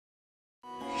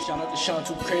Shout out to Sean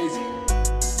Too Crazy.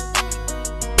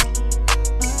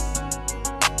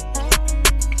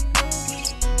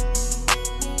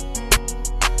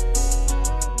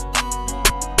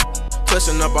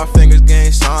 Twisting up our fingers,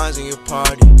 getting signs in your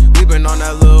party. We been on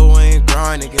that Lil Wayne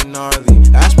grind and get gnarly.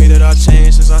 Ask me that I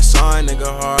changed since I signed, nigga,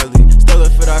 hardly. Still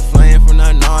look for that flame from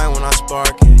that 9 when I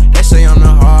spark it. They say I'm the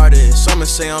hardest, some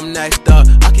say I'm next up.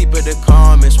 I keep it the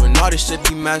calmest when all this shit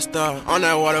be messed up. On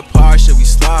that water park shit, we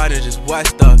slide and just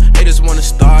west up. They just wanna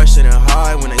start shit and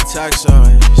hide when they text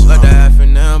us. Let that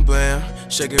F&M blam,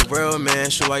 shit get real, man.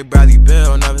 Shoot like Bradley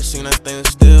Bill, never seen that thing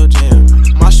still jam.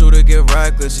 My shooter get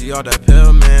reckless, he all that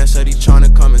pill, man. Said he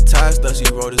tryna come and test us, he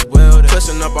wrote his will.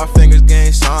 Twisting up our fingers,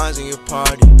 getting signs in your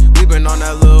party. We been on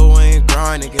that Lil Wayne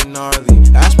grind and get gnarly.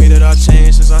 Ask me that I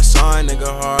changed since I signed, nigga,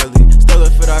 hardly. Still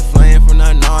look for that flame from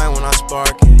that 9 when I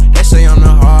spark it. They say I'm the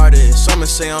hardest, some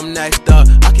say I'm next up.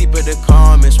 I keep it the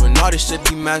calmest when all this shit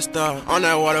be messed up. On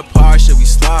that water park shit, we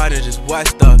slide and just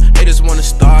west up. They just wanna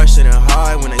start shit and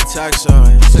hide when they text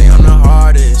us. Say I'm the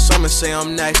hardest, some say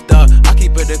I'm next up. I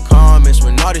keep it the calmest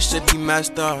when all this shit be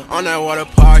messed up. On that water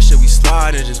park shit, we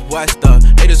slide and just west up.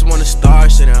 They just wanna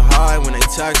start shit and hide when they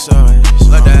text us.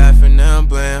 Let that F&M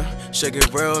blam, shit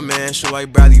get real, man. Shoot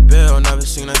like Bradley Bill, never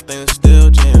seen that thing still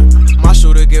jam. My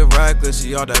shooter get reckless,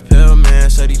 he all that pill, man.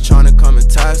 Said he tryna come and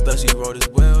test us, he wrote his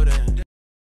will.